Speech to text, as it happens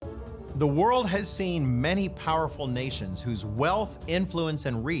The world has seen many powerful nations whose wealth, influence,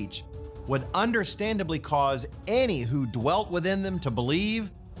 and reach would understandably cause any who dwelt within them to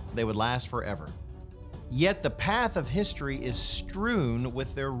believe they would last forever. Yet the path of history is strewn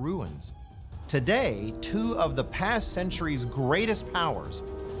with their ruins. Today, two of the past century's greatest powers,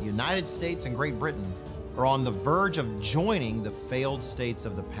 the United States and Great Britain, are on the verge of joining the failed states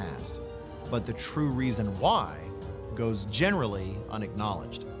of the past. But the true reason why goes generally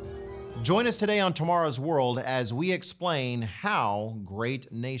unacknowledged. Join us today on Tomorrow's World as we explain how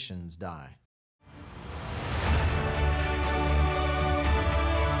great nations die.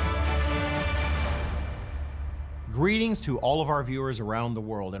 Greetings to all of our viewers around the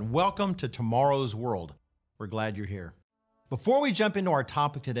world and welcome to Tomorrow's World. We're glad you're here. Before we jump into our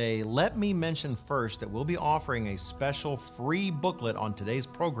topic today, let me mention first that we'll be offering a special free booklet on today's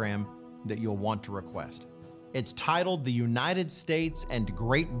program that you'll want to request. It's titled The United States and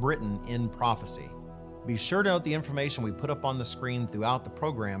Great Britain in Prophecy. Be sure to note the information we put up on the screen throughout the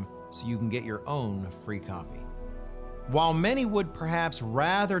program so you can get your own free copy. While many would perhaps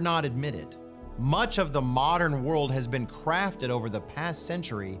rather not admit it, much of the modern world has been crafted over the past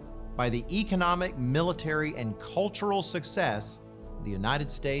century by the economic, military, and cultural success the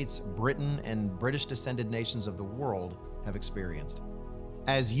United States, Britain, and British-descended nations of the world have experienced.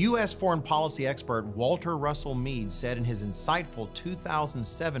 As U.S. foreign policy expert Walter Russell Mead said in his insightful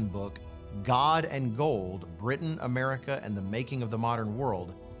 2007 book, God and Gold, Britain, America, and the Making of the Modern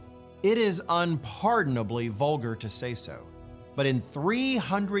World, it is unpardonably vulgar to say so. But in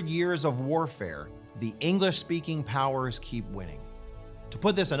 300 years of warfare, the English-speaking powers keep winning. To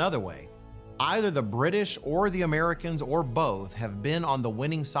put this another way, either the British or the Americans or both have been on the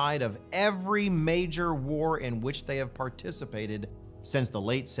winning side of every major war in which they have participated since the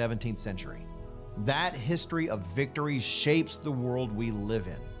late 17th century. That history of victory shapes the world we live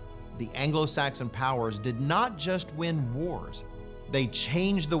in. The Anglo-Saxon powers did not just win wars, they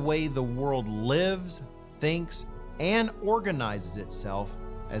changed the way the world lives, thinks, and organizes itself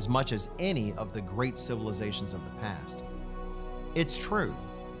as much as any of the great civilizations of the past. It's true,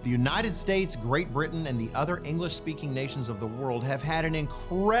 the United States, Great Britain, and the other English-speaking nations of the world have had an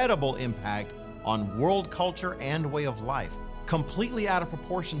incredible impact on world culture and way of life, completely out of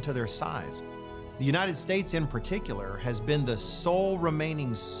proportion to their size. The United States in particular has been the sole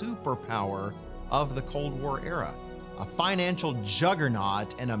remaining superpower of the Cold War era, a financial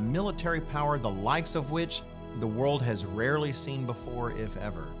juggernaut and a military power the likes of which the world has rarely seen before, if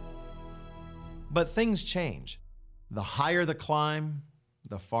ever. But things change. The higher the climb,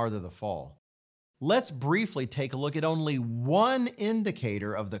 the farther the fall. Let's briefly take a look at only one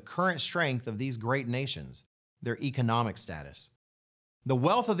indicator of the current strength of these great nations: their economic status. The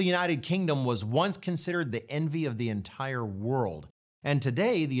wealth of the United Kingdom was once considered the envy of the entire world, and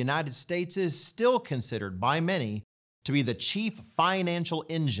today the United States is still considered by many to be the chief financial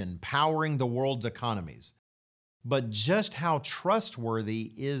engine powering the world's economies. But just how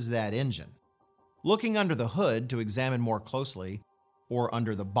trustworthy is that engine? Looking under the hood to examine more closely, or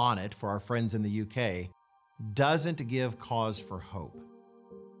under the bonnet for our friends in the UK, doesn't give cause for hope.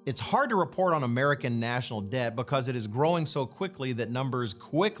 It's hard to report on American national debt because it is growing so quickly that numbers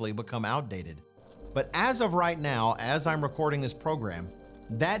quickly become outdated. But as of right now, as I'm recording this program,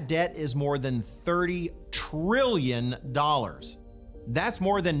 that debt is more than $30 trillion. That's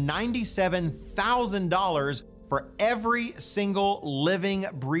more than $97,000 for every single living,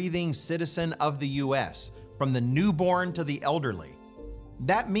 breathing citizen of the U.S., from the newborn to the elderly.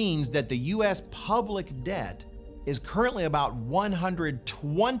 That means that the U.S. public debt is currently about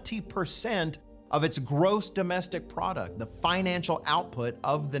 120% of its gross domestic product, the financial output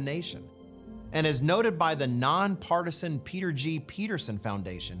of the nation. And as noted by the nonpartisan Peter G. Peterson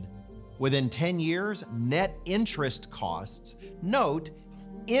Foundation, within 10 years, net interest costs, note,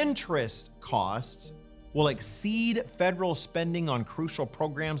 interest costs, will exceed federal spending on crucial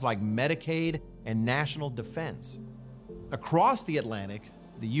programs like Medicaid and national defense. Across the Atlantic,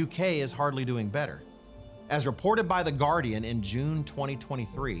 the UK is hardly doing better. As reported by The Guardian in June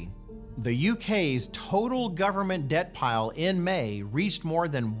 2023, the UK's total government debt pile in May reached more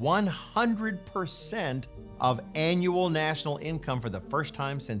than 100% of annual national income for the first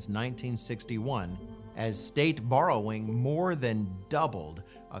time since 1961, as state borrowing more than doubled,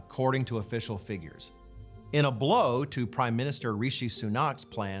 according to official figures. In a blow to Prime Minister Rishi Sunak's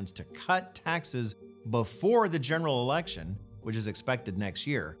plans to cut taxes before the general election, which is expected next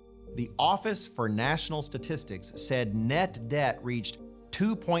year, the Office for National Statistics said net debt reached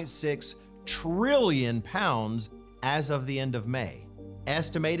 £2.6 trillion as of the end of May,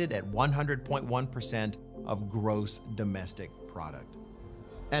 estimated at 100.1% of gross domestic product.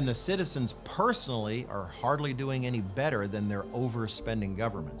 And the citizens personally are hardly doing any better than their overspending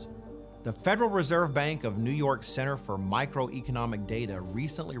governments. The Federal Reserve Bank of New York Center for Microeconomic Data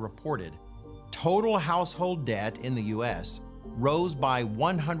recently reported total household debt in the U.S. rose by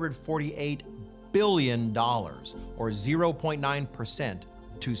 $148 billion, or 0.9%,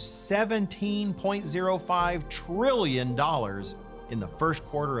 to $17.05 trillion in the first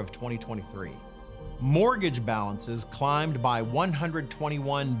quarter of 2023. Mortgage balances climbed by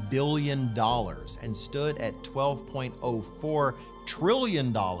 $121 billion and stood at $12.04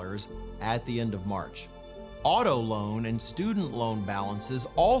 trillion at the end of March. Auto loan and student loan balances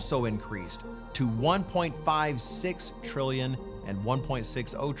also increased to $1.56 trillion and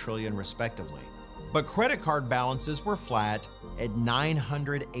 $1.60 trillion respectively. But credit card balances were flat at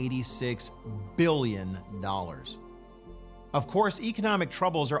 $986 billion. Of course, economic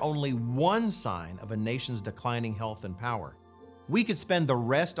troubles are only one sign of a nation's declining health and power. We could spend the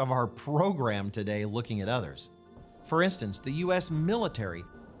rest of our program today looking at others. For instance, the U.S. military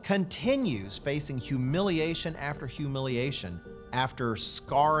continues facing humiliation after humiliation after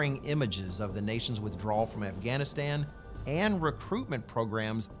scarring images of the nation's withdrawal from Afghanistan and recruitment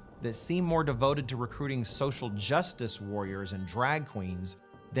programs that seem more devoted to recruiting social justice warriors and drag queens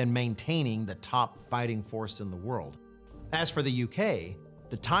than maintaining the top fighting force in the world. As for the UK,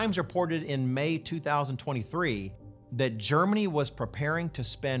 the Times reported in May 2023 that Germany was preparing to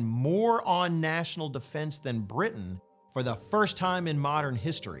spend more on national defense than Britain for the first time in modern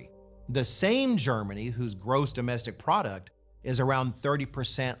history. The same Germany whose gross domestic product is around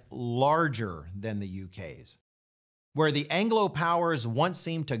 30% larger than the UK's. Where the Anglo powers once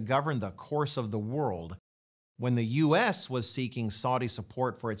seemed to govern the course of the world, when the US was seeking Saudi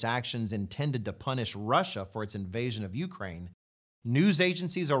support for its actions intended to punish Russia for its invasion of Ukraine, news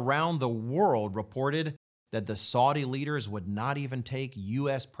agencies around the world reported that the Saudi leaders would not even take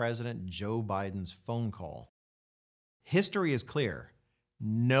US President Joe Biden's phone call. History is clear.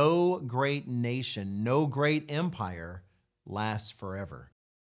 No great nation, no great empire lasts forever.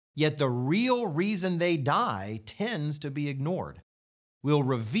 Yet the real reason they die tends to be ignored. We'll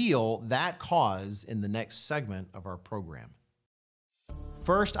reveal that cause in the next segment of our program.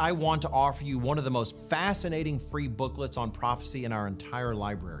 First, I want to offer you one of the most fascinating free booklets on prophecy in our entire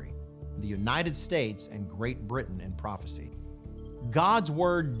library, The United States and Great Britain in Prophecy. God's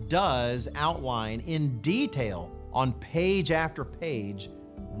Word does outline in detail on page after page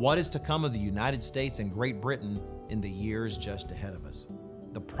what is to come of the United States and Great Britain in the years just ahead of us.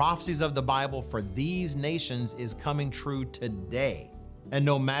 The prophecies of the Bible for these nations is coming true today. And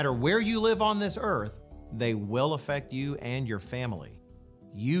no matter where you live on this earth, they will affect you and your family.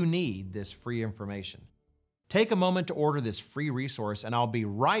 You need this free information. Take a moment to order this free resource, and I'll be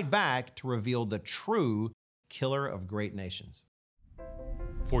right back to reveal the true killer of great nations.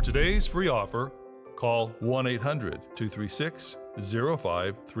 For today's free offer, call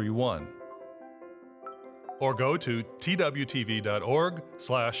 1-800-236-0531 or go to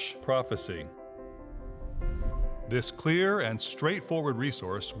twtv.org/prophecy. This clear and straightforward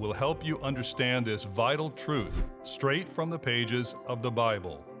resource will help you understand this vital truth straight from the pages of the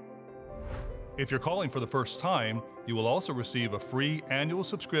Bible. If you're calling for the first time, you will also receive a free annual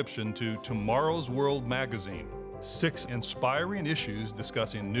subscription to Tomorrow's World magazine. 6 inspiring issues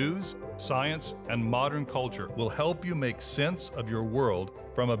discussing news, science, and modern culture will help you make sense of your world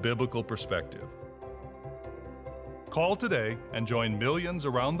from a biblical perspective. Call today and join millions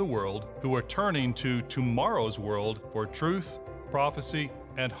around the world who are turning to Tomorrow's World for truth, prophecy,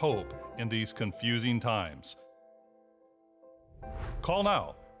 and hope in these confusing times. Call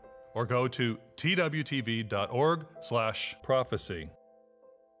now or go to twtv.org/prophecy.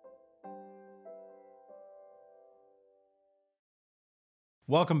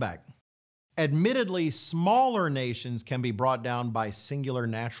 Welcome back. Admittedly, smaller nations can be brought down by singular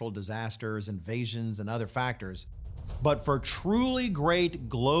natural disasters, invasions, and other factors. But for truly great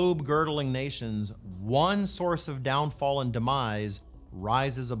globe-girdling nations, one source of downfall and demise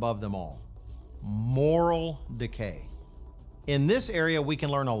rises above them all: moral decay. In this area, we can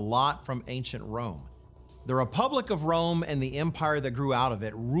learn a lot from ancient Rome. The Republic of Rome and the empire that grew out of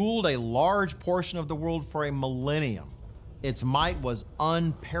it ruled a large portion of the world for a millennium. Its might was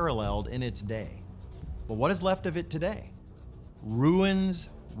unparalleled in its day. But what is left of it today? Ruins,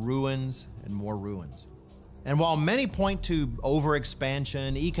 ruins, and more ruins. And while many point to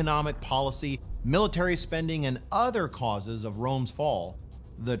overexpansion, economic policy, military spending, and other causes of Rome's fall,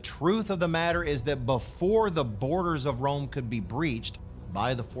 the truth of the matter is that before the borders of Rome could be breached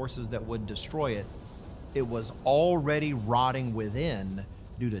by the forces that would destroy it, it was already rotting within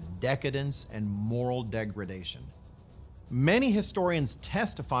due to decadence and moral degradation. Many historians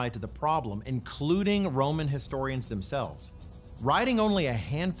testify to the problem, including Roman historians themselves. Writing only a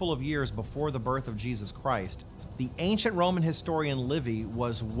handful of years before the birth of Jesus Christ, the ancient Roman historian Livy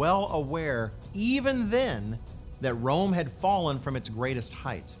was well aware, even then, that Rome had fallen from its greatest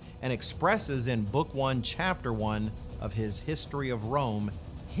heights, and expresses in Book 1, Chapter 1 of his History of Rome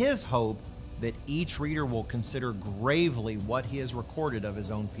his hope that each reader will consider gravely what he has recorded of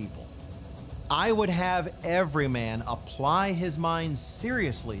his own people. I would have every man apply his mind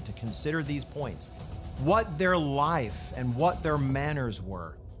seriously to consider these points, what their life and what their manners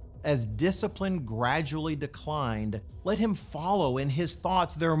were. As discipline gradually declined, let him follow in his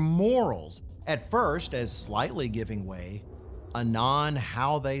thoughts their morals, at first as slightly giving way, anon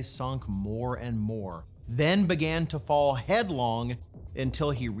how they sunk more and more, then began to fall headlong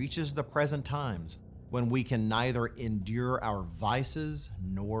until he reaches the present times, when we can neither endure our vices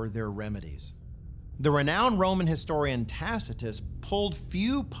nor their remedies. The renowned Roman historian Tacitus pulled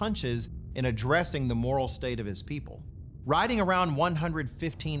few punches in addressing the moral state of his people. Writing around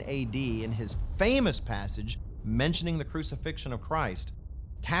 115 AD in his famous passage mentioning the crucifixion of Christ,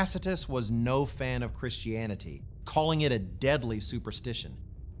 Tacitus was no fan of Christianity, calling it a deadly superstition.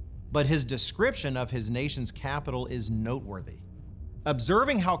 But his description of his nation's capital is noteworthy.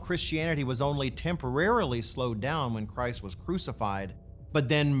 Observing how Christianity was only temporarily slowed down when Christ was crucified, but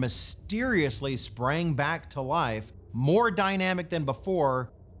then mysteriously sprang back to life, more dynamic than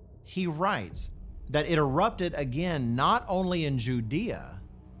before, he writes that it erupted again not only in Judea,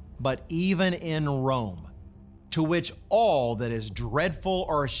 but even in Rome, to which all that is dreadful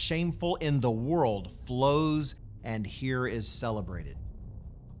or shameful in the world flows and here is celebrated.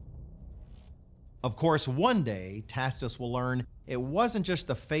 Of course, one day, Tacitus will learn it wasn't just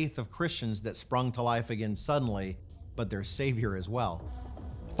the faith of Christians that sprung to life again suddenly, but their Savior as well.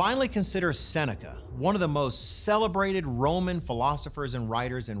 Finally, consider Seneca, one of the most celebrated Roman philosophers and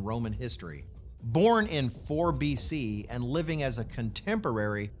writers in Roman history. Born in 4 BC and living as a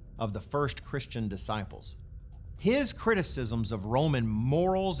contemporary of the first Christian disciples. His criticisms of Roman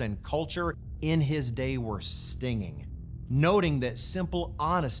morals and culture in his day were stinging, noting that simple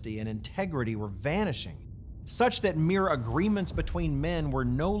honesty and integrity were vanishing, such that mere agreements between men were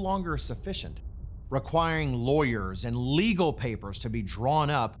no longer sufficient, requiring lawyers and legal papers to be drawn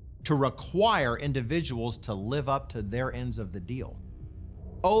up to require individuals to live up to their ends of the deal.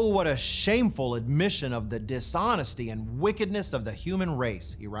 Oh, what a shameful admission of the dishonesty and wickedness of the human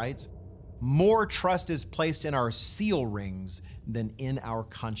race, he writes. More trust is placed in our seal rings than in our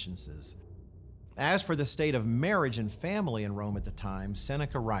consciences. As for the state of marriage and family in Rome at the time,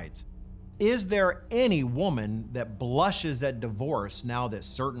 Seneca writes, "Is there any woman that blushes at divorce now that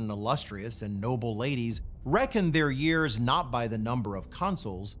certain illustrious and noble ladies reckon their years not by the number of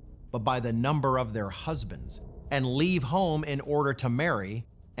consuls, but by the number of their husbands, and leave home in order to marry,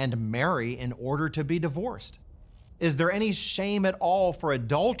 and marry in order to be divorced? Is there any shame at all for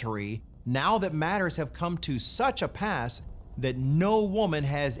adultery now that matters have come to such a pass that no woman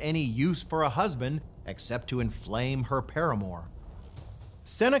has any use for a husband except to inflame her paramour?"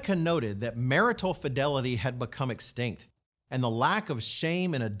 Seneca noted that marital fidelity had become extinct, and the lack of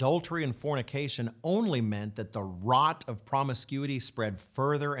shame in adultery and fornication only meant that the rot of promiscuity spread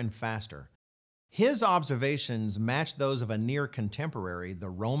further and faster. His observations matched those of a near contemporary, the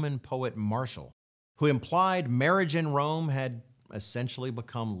Roman poet Martial, who implied marriage in Rome had essentially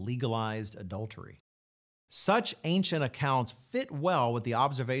become legalized adultery. Such ancient accounts fit well with the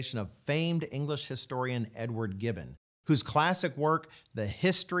observation of famed English historian Edward Gibbon, whose classic work, The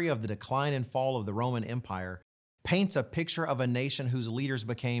History of the Decline and Fall of the Roman Empire, paints a picture of a nation whose leaders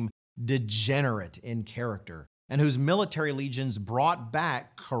became degenerate in character and whose military legions brought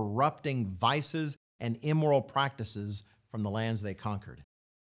back corrupting vices and immoral practices from the lands they conquered.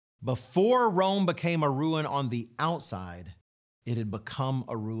 Before Rome became a ruin on the outside, it had become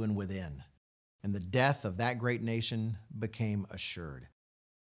a ruin within, and the death of that great nation became assured.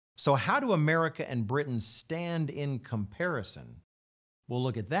 So how do America and Britain stand in comparison? We'll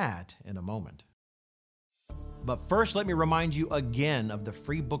look at that in a moment. But first, let me remind you again of the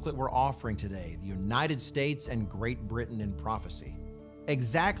free booklet we're offering today, The United States and Great Britain in Prophecy.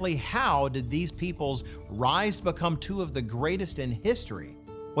 Exactly how did these peoples rise to become two of the greatest in history?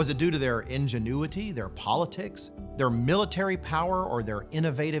 Was it due to their ingenuity, their politics, their military power, or their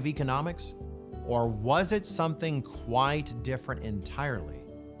innovative economics? Or was it something quite different entirely?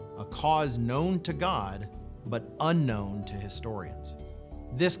 A cause known to God, but unknown to historians.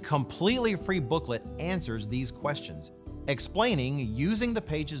 This completely free booklet answers these questions, explaining, using the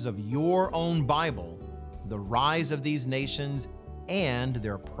pages of your own Bible, the rise of these nations and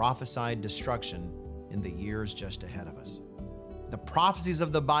their prophesied destruction, in the years just ahead of us. The prophecies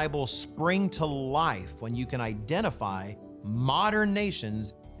of the Bible spring to life when you can identify modern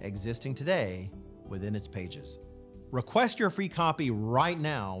nations existing today within its pages. Request your free copy right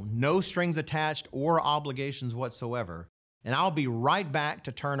now, no strings attached or obligations whatsoever, and I'll be right back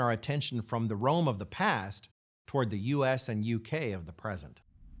to turn our attention from the Rome of the past toward the US and UK of the present.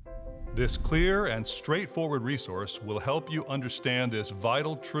 This clear and straightforward resource will help you understand this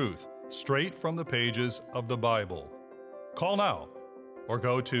vital truth straight from the pages of the Bible. Call now or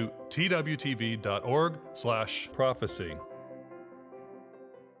go to twtv.org/prophecy.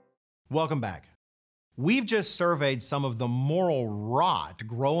 Welcome back. We've just surveyed some of the moral rot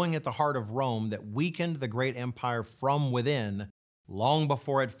growing at the heart of Rome that weakened the great empire from within long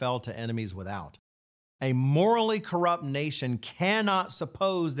before it fell to enemies without. A morally corrupt nation cannot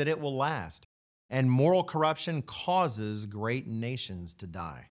suppose that it will last, and moral corruption causes great nations to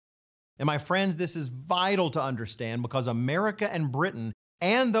die. And my friends, this is vital to understand because America and Britain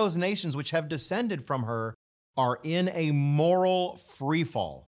and those nations which have descended from her are in a moral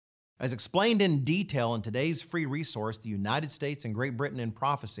freefall. As explained in detail in today's free resource, The United States and Great Britain in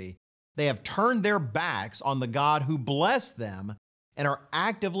Prophecy, they have turned their backs on the God who blessed them and are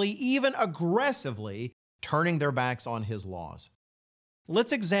actively, even aggressively, turning their backs on His laws.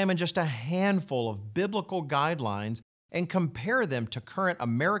 Let's examine just a handful of biblical guidelines and compare them to current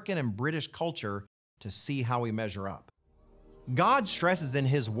American and British culture to see how we measure up. God stresses in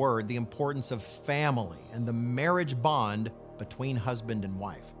His Word the importance of family and the marriage bond between husband and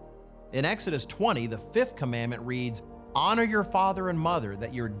wife. In Exodus 20, the 5th commandment reads, "Honor your father and mother,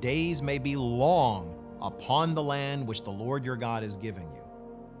 that your days may be long upon the land which the Lord your God is giving you."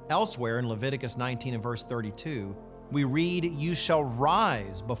 Elsewhere in Leviticus 19 and verse 32, we read, "You shall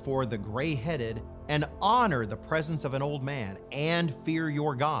rise before the gray-headed and honor the presence of an old man and fear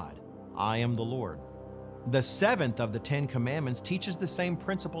your God. I am the Lord." The 7th of the 10 commandments teaches the same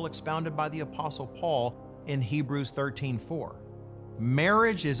principle expounded by the Apostle Paul in Hebrews 13:4.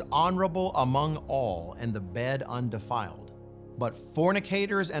 "Marriage is honorable among all, and the bed undefiled. But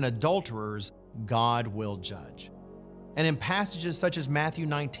fornicators and adulterers God will judge." And in passages such as Matthew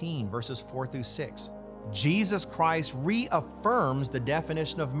 19, verses 4 through 6, Jesus Christ reaffirms the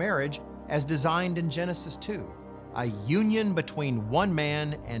definition of marriage as designed in Genesis 2, a union between one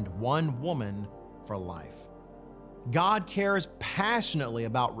man and one woman for life. God cares passionately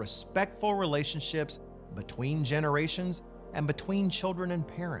about respectful relationships between generations and between children and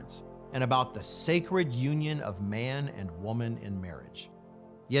parents, and about the sacred union of man and woman in marriage.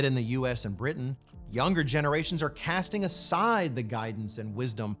 Yet in the US and Britain, younger generations are casting aside the guidance and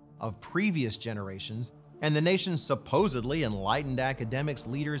wisdom of previous generations, and the nation's supposedly enlightened academics,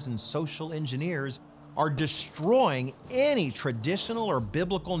 leaders, and social engineers are destroying any traditional or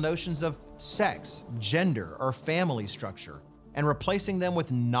biblical notions of sex, gender, or family structure, and replacing them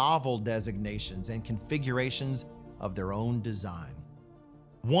with novel designations and configurations of their own design.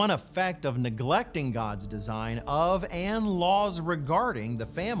 One effect of neglecting God's design of and laws regarding the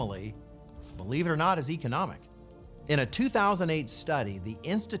family, believe it or not, is economic. In a 2008 study, the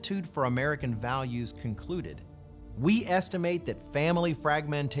Institute for American Values concluded, "We estimate that family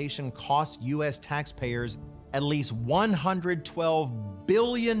fragmentation costs U.S. taxpayers at least $112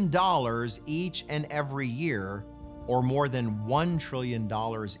 billion each and every year, or more than $1 trillion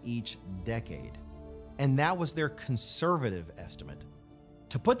each decade." And that was their conservative estimate.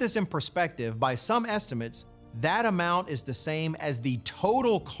 To put this in perspective, by some estimates, that amount is the same as the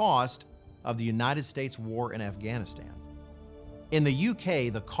total cost of the United States war in Afghanistan. In the UK,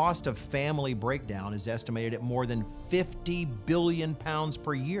 the cost of family breakdown is estimated at more than 50 billion pounds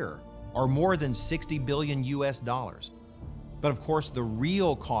per year, or more than 60 billion US dollars. But of course, the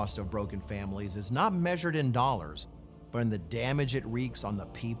real cost of broken families is not measured in dollars, but in the damage it wreaks on the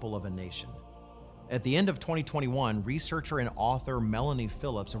people of a nation. At the end of 2021, researcher and author Melanie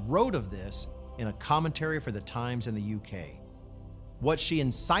Phillips wrote of this in a commentary for the Times in the UK. What she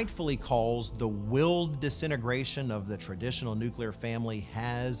insightfully calls the willed disintegration of the traditional nuclear family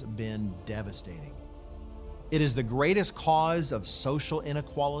has been devastating. It is the greatest cause of social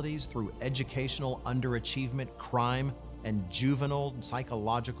inequalities through educational underachievement, crime, and juvenile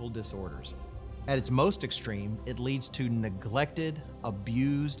psychological disorders. At its most extreme, it leads to neglected,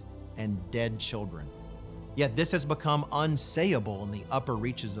 abused, and dead children. Yet this has become unsayable in the upper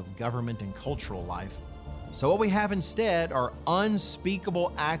reaches of government and cultural life. So what we have instead are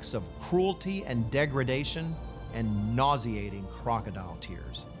unspeakable acts of cruelty and degradation and nauseating crocodile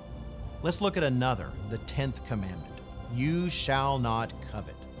tears. Let's look at another, the 10th commandment. You shall not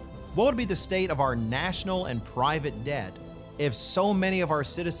covet. What would be the state of our national and private debt If so many of our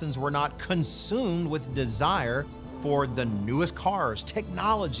citizens were not consumed with desire for the newest cars,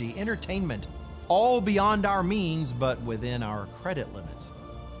 technology, entertainment, all beyond our means but within our credit limits.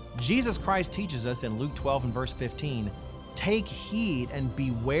 Jesus Christ teaches us in Luke 12 and verse 15, "Take heed and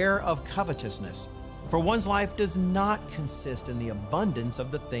beware of covetousness, for one's life does not consist in the abundance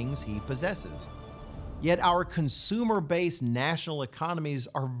of the things he possesses." Yet our consumer-based national economies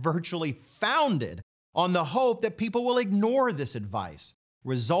are virtually founded on the hope that people will ignore this advice,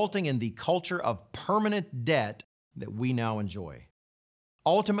 resulting in the culture of permanent debt that we now enjoy.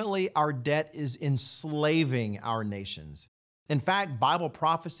 Ultimately, our debt is enslaving our nations. In fact, Bible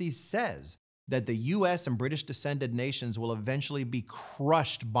prophecy says that the U.S. and British-descended nations will eventually be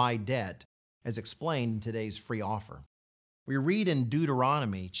crushed by debt, as explained in today's free offer. We read in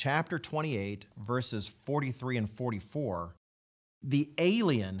Deuteronomy chapter 28, verses 43 and 44, "The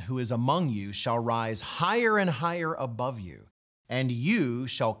alien who is among you shall rise higher and higher above you, and you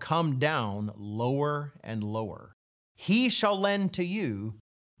shall come down lower and lower. He shall lend to you,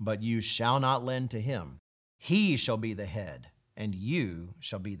 but you shall not lend to him. He shall be the head, and you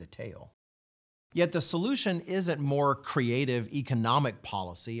shall be the tail." Yet the solution isn't more creative economic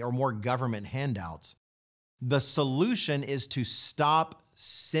policy or more government handouts. The solution is to stop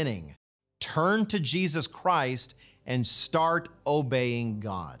sinning, turn to Jesus Christ, and start obeying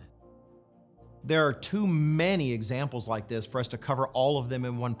God. There are too many examples like this for us to cover all of them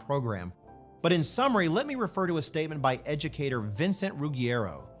in one program. But in summary, let me refer to a statement by educator Vincent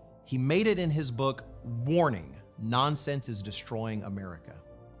Ruggiero. He made it in his book, Warning: Nonsense is Destroying America.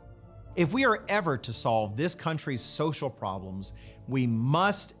 If we are ever to solve this country's social problems, we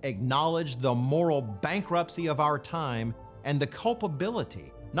must acknowledge the moral bankruptcy of our time and the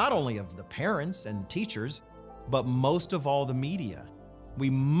culpability, not only of the parents and teachers, but most of all the media. We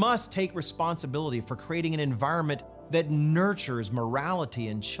must take responsibility for creating an environment that nurtures morality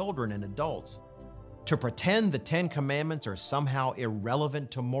in children and adults. To pretend the 10 Commandments are somehow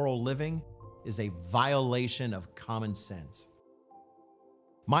irrelevant to moral living is a violation of common sense.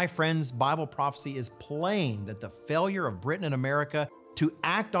 My friends, Bible prophecy is plain that the failure of Britain and America to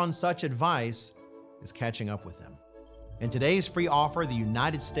act on such advice is catching up with them. In today's free offer, The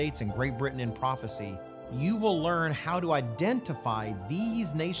United States and Great Britain in Prophecy, you will learn how to identify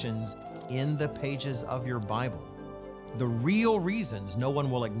these nations in the pages of your Bible. The real reasons no one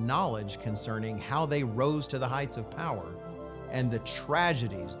will acknowledge concerning how they rose to the heights of power, and the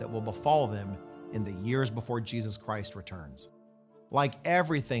tragedies that will befall them in the years before Jesus Christ returns. Like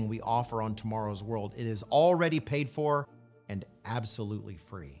everything we offer on Tomorrow's World, it is already paid for and absolutely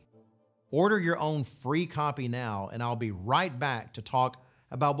free. Order your own free copy now, and I'll be right back to talk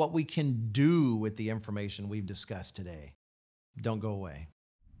about what we can do with the information we've discussed today. Don't go away.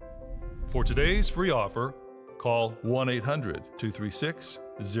 For today's free offer, call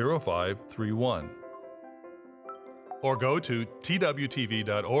 1-800-236-0531 or go to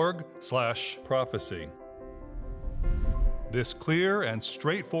twtv.org/prophecy. This clear and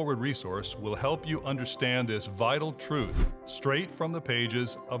straightforward resource will help you understand this vital truth straight from the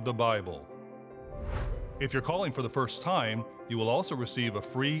pages of the Bible. If you're calling for the first time, you will also receive a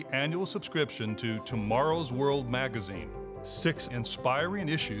free annual subscription to Tomorrow's World magazine, 6 inspiring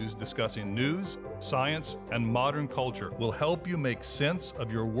issues discussing news, science, and modern culture will help you make sense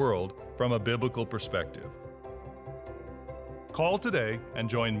of your world from a biblical perspective. Call today and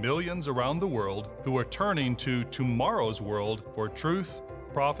join millions around the world who are turning to Tomorrow's World for truth,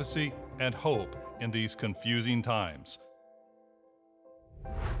 prophecy, and hope in these confusing times.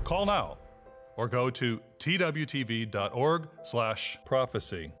 Call now or go to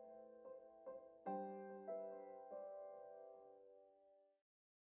twtv.org/prophecy.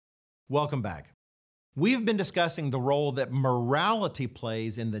 Welcome back. We've been discussing the role that morality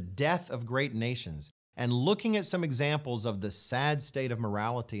plays in the death of great nations and looking at some examples of the sad state of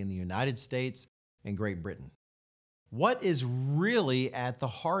morality in the United States and Great Britain. What is really at the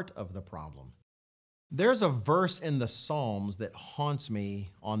heart of the problem? There's a verse in the Psalms that haunts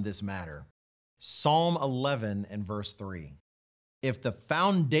me on this matter. Psalm 11 and verse 3. "If the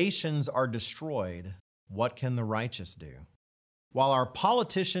foundations are destroyed, what can the righteous do?" While our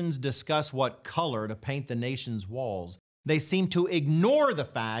politicians discuss what color to paint the nation's walls, they seem to ignore the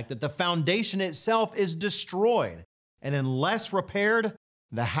fact that the foundation itself is destroyed, and unless repaired,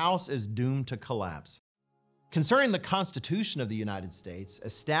 the house is doomed to collapse. Concerning the Constitution of the United States,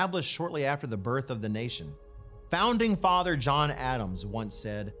 established shortly after the birth of the nation, founding father John Adams once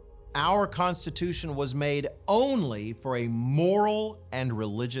said, "Our Constitution was made only for a moral and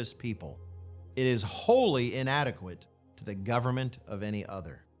religious people. It is wholly inadequate to the government of any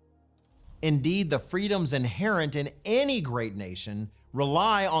other." Indeed, the freedoms inherent in any great nation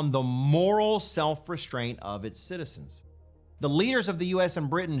rely on the moral self-restraint of its citizens. The leaders of the U.S. and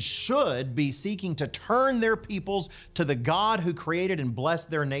Britain should be seeking to turn their peoples to the God who created and blessed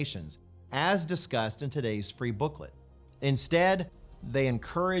their nations, as discussed in today's free booklet. Instead, they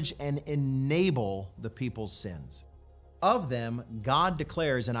encourage and enable the people's sins. Of them, God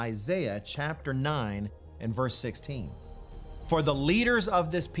declares in Isaiah chapter 9 and verse 16, "For the leaders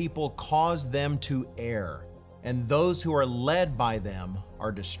of this people cause them to err, and those who are led by them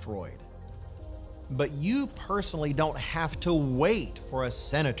are destroyed." But you personally don't have to wait for a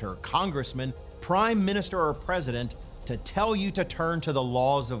senator, congressman, prime minister, or president to tell you to turn to the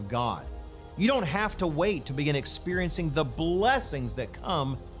laws of God. You don't have to wait to begin experiencing the blessings that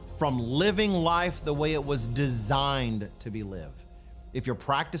come from living life the way it was designed to be lived. If you're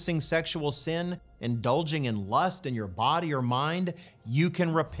practicing sexual sin, indulging in lust in your body or mind, you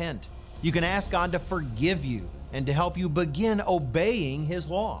can repent. You can ask God to forgive you and to help you begin obeying His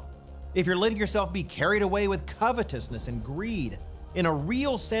law. If you're letting yourself be carried away with covetousness and greed, in a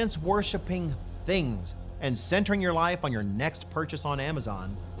real sense worshiping things and centering your life on your next purchase on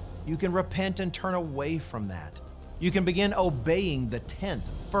Amazon, you can repent and turn away from that. You can begin obeying the 10th,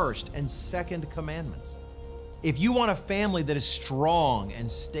 1st, and 2nd commandments. If you want a family that is strong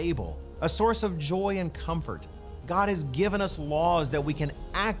and stable, a source of joy and comfort, God has given us laws that we can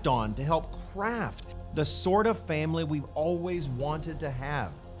act on to help craft the sort of family we've always wanted to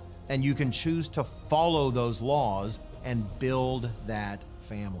have. And you can choose to follow those laws and build that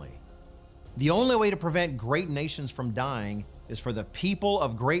family. The only way to prevent great nations from dying is for the people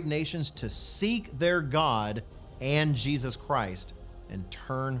of great nations to seek their God and Jesus Christ and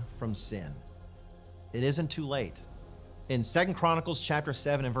turn from sin. It isn't too late. In 2 Chronicles chapter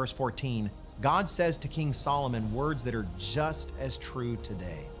 7 and verse 14, God says to King Solomon words that are just as true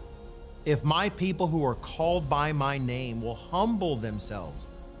today. "If my people who are called by my name will humble themselves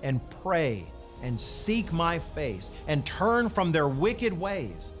and pray and seek my face and turn from their wicked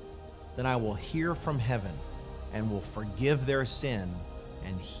ways, then I will hear from heaven and will forgive their sin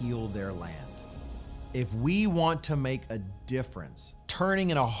and heal their land." If we want to make a difference,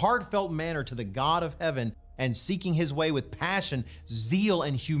 turning in a heartfelt manner to the God of heaven and seeking His way with passion, zeal,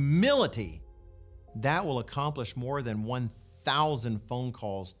 and humility, that will accomplish more than 1,000 phone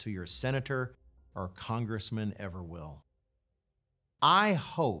calls to your senator or congressman ever will. I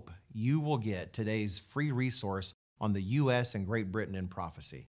hope you will get today's free resource on the U.S. and Great Britain in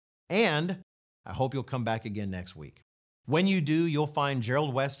prophecy. And I hope you'll come back again next week. When you do, you'll find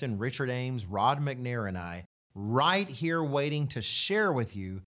Gerald Weston, Richard Ames, Rod McNair, and I right here waiting to share with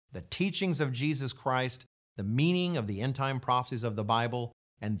you the teachings of Jesus Christ, the meaning of the end-time prophecies of the Bible,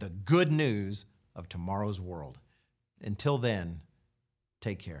 and the good news of tomorrow's world. Until then,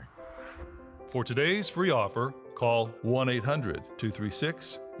 take care. For today's free offer, call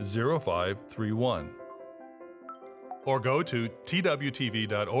 1-800-236-0531 or go to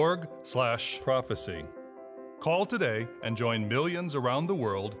twtv.org/prophecy. Call today and join millions around the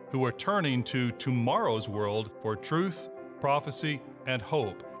world who are turning to tomorrow's world for truth, prophecy, and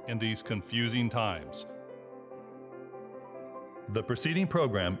hope in these confusing times. The preceding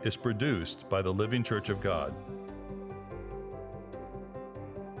program is produced by the Living Church of God.